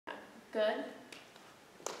Good.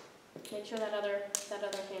 Make sure that other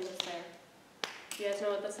hand is there. Do you guys know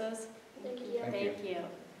what this is? Thank you. Thank you.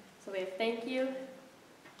 So we have thank you.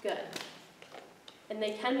 Good. And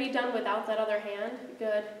they can be done without that other hand.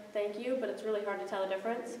 Good. Thank you. But it's really hard to tell the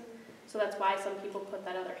difference. So that's why some people put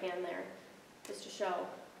that other hand there, just to show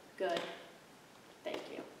good. Thank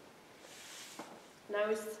you. And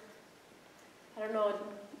I don't know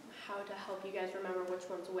how to help you guys remember which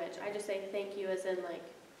one's which. I just say thank you as in like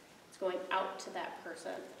it's going out to that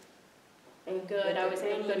person. And good, I always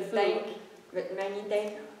think of good food. With many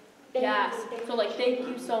thanks. Yes, so like thank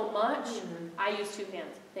you so much, I use two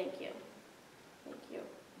hands. Thank you. Thank you.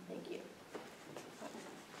 Thank you.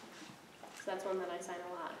 So that's one that I sign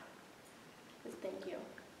a lot. Is thank you.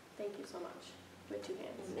 Thank you so much. With two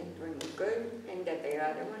hands. And then when you good, and that the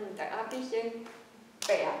other one, the opposite,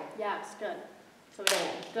 bad. Yes, good. So we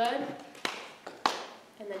got good,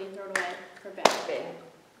 and then you throw it away for bad. Bad.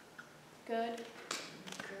 Good,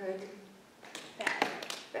 Good. bad.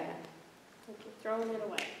 Bad. Okay, throwing it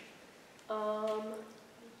away.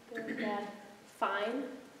 Good, bad. Fine.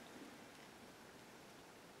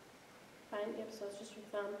 Fine, yep, so it's just your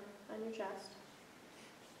thumb on your chest.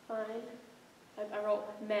 Fine. I wrote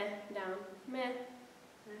meh down. Meh.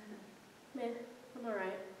 Meh. I'm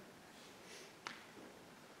alright.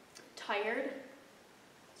 Tired.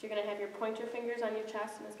 So you're going to have your pointer fingers on your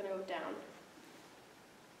chest and it's going to go down.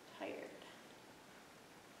 Tired.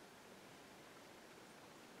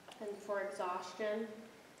 And for exhaustion,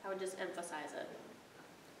 I would just emphasize it.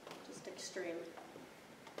 Just extreme.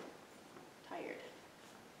 Tired.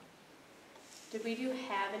 Did we do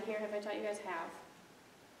have in here? Have I taught you guys have?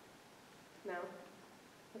 No?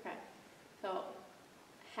 Okay. So,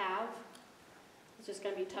 have is just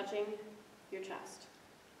going to be touching your chest.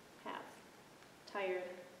 Have. Tired,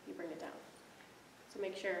 you bring it down. So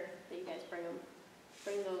make sure that you guys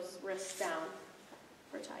bring those wrists down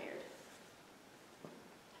for tired.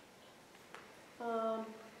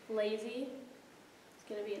 Lazy is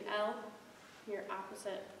going to be an L, your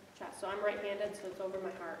opposite chest. So I'm right-handed, so it's over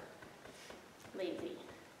my heart. Lazy.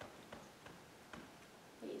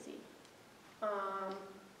 Lazy.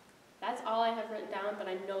 That's all I have written down, but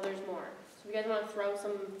I know there's more. So if you guys want to throw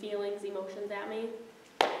some feelings, emotions at me,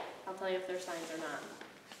 I'll tell you if there's signs or not.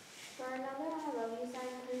 For another I love you sign,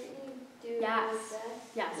 couldn't you do Yes. this?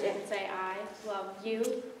 Yes, you can say I love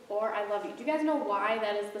you or I love you. Do you guys know why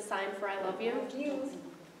that is the sign for I love you? You.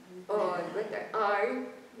 Or with the I,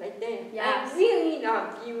 like that. Yes. I really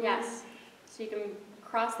love you. Yes. So you can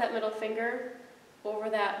cross that middle finger over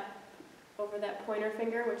that pointer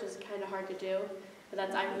finger, which is kind of hard to do, but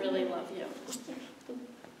that's I really love you.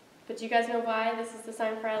 But do you guys know why this is the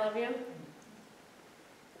sign for I love you?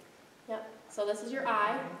 Yep. So this is your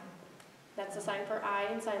I. That's the sign for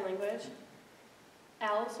I in sign language.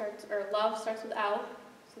 L starts, or love starts with L.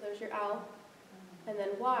 So there's your L. And then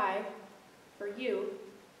Y for you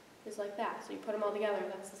is like that. So you put them all together,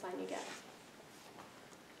 that's the sign you get.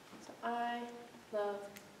 So I love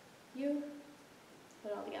you.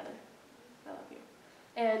 Put it all together. I love you.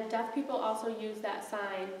 And deaf people also use that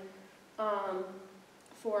sign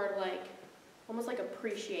for like, almost like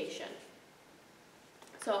appreciation.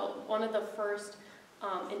 So one of the first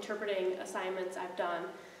interpreting assignments I've done,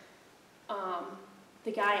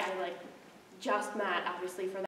 the guy I just met, obviously, for